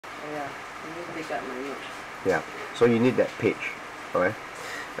yeah, I need to take out my notes. Yeah, so you need that page. Okay.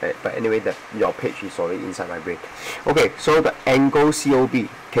 Right, but anyway, that your page is already inside my brain. Okay, so the angle COB.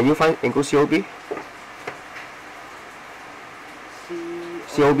 Can you find angle COB?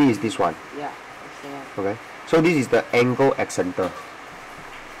 COB is this one. Yeah, that's the one. Okay, so this is the angle at center.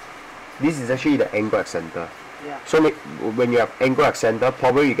 This is actually the angle at center. Yeah. So when you have angle at center,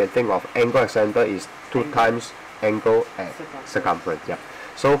 probably you can think of angle at center is 2 times angle at circumference. Yeah.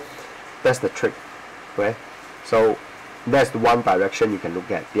 So that's the trick. Okay. So that's the one direction you can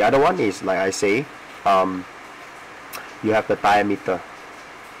look at. The other one is, like I say, you have the diameter.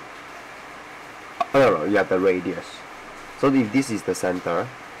 No, you have the radius. So if this is the center,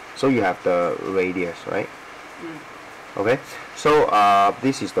 so you have the radius, right? Okay. So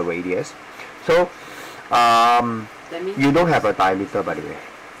this is the radius. So you don't have a diameter, by the way.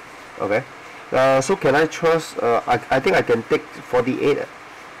 Okay. So can I trust? I think I can take 48.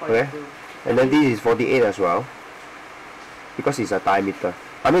 Okay. And then this is 48 as well, because it's a diameter.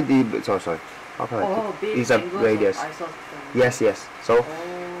 I mean, sorry. How can I take? It's a radius. Yes.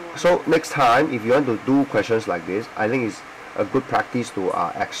 So next time, if you want to do questions like this, I think it's a good practice to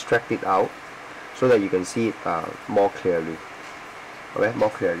extract it out, so that you can see it more clearly. Okay, more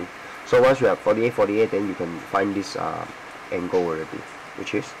clearly. So once you have 48, then you can find this angle already,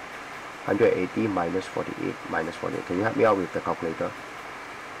 which is 180 minus 48 minus 48. Can you help me out with the calculator?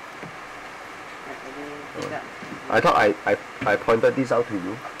 I thought I pointed this out to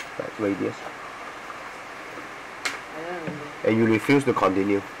you, that radius. And you refuse to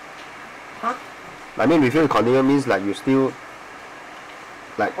continue. Huh? I mean, refuse to continue means like you still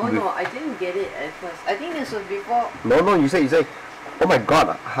like. Oh no, I didn't get it at first. I think this was before. No, you say, oh my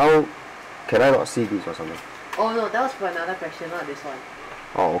God, how can I not see this or something? Oh no, that was for another question, not this one.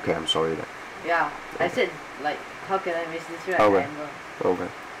 Oh, okay, I'm sorry then. Yeah, I said like, how can I miss this right Okay. angle? Okay.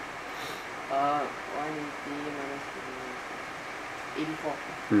 180 minus 84.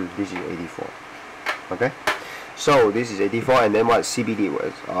 This is 84. Okay. So this is 84, and then what CBD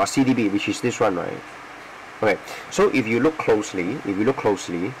was? CDB, which is this one, right? Okay. So if you look closely,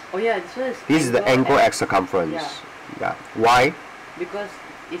 Oh yeah, this is the angle at circumference. Yeah. Why? Because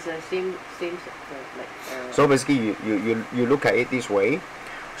it's the same sector, like. So basically, you look at it this way.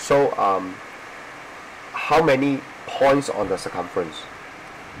 So how many points on the circumference?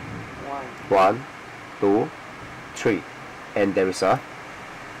 1, 2, 3, and there is a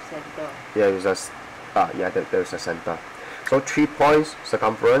center. there is a center. So 3 points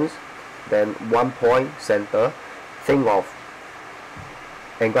circumference, then 1 point center. Think of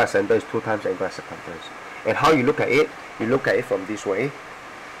angle at center is 2 times angle at circumference. And how you look at it? You look at it from this way.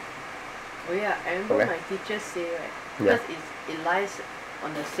 Oh yeah, I remember my teacher say, right, because it lies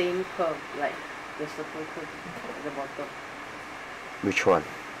on the same curve, like the circle curve at the bottom. Which one?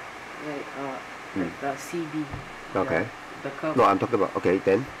 Like the CB. Okay. The curve. No, I'm talking about, okay,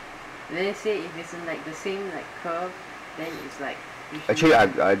 then. Then they say if it's in like the same like curve, then it's like. Actually,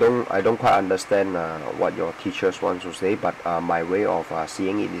 I don't quite understand what your teachers want to say, but my way of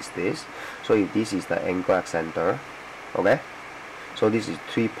seeing it is this. So if this is the angle at center, okay. So this is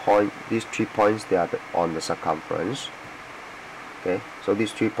 3 points. These 3 points, they are on the circumference. Okay. So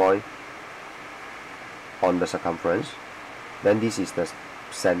these 3 points on the circumference. Then this is the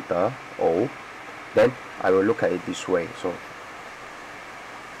center O. Then I will look at it this way. So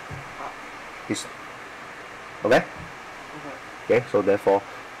this. Okay. Okay, so therefore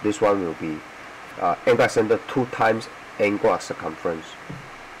this one will be angle at center 2 times angle at circumference.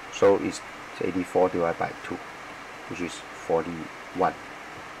 So it's 84 divided by 2, which is 41,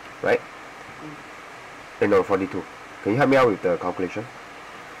 right? No, 42. Can you help me out with the calculation?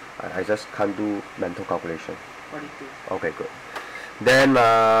 I just can't do mental calculation. 42. Okay, good. Then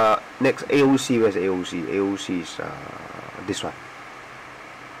next, AOC. Where's AOC? AOC is this one.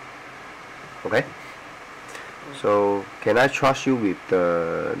 Okay. So can I trust you with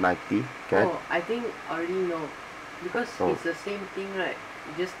the 90? I think I already know, because it's the same thing, right?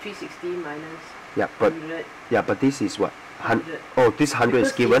 Just 360 minus 100. Yeah, but this is what? 100. Oh, this 100 because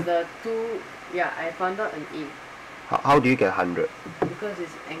is given. The two. Yeah, I found out an A. How do you get 100? Because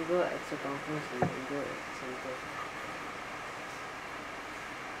it's angle at circumference and angle at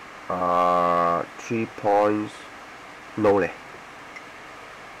center. 3 points. No leh.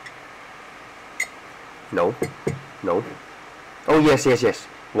 No. Oh yes.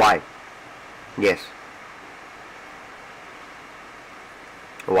 Why? Yes.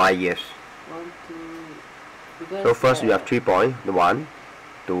 Why? Yes. 1, 2. Because So first you have 3 points. 1,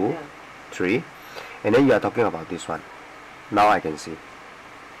 2, 3, and then you are talking about this one. Now I can see.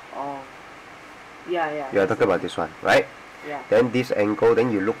 Oh. Yeah. You are talking about this one, right? Yeah. Then this angle,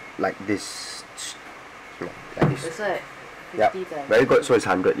 then you look like this. Like this. It's like 50 Yep. times. Very good. So it's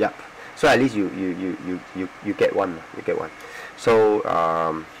 100. Yep. So at least you get one. You get one. So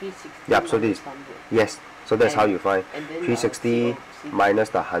 360 yep. So this. 100. Yes. So that's how you find And then 360 CO. minus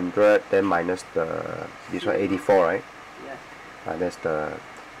the 100, then minus the this one 84, right? Yeah. That's the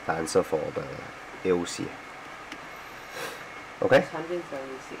answer for the AOC. Okay. It's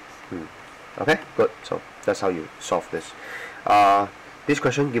 176. Okay. Good. So that's how you solve this. This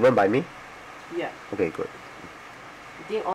question given by me. Yeah. Okay. Good. I think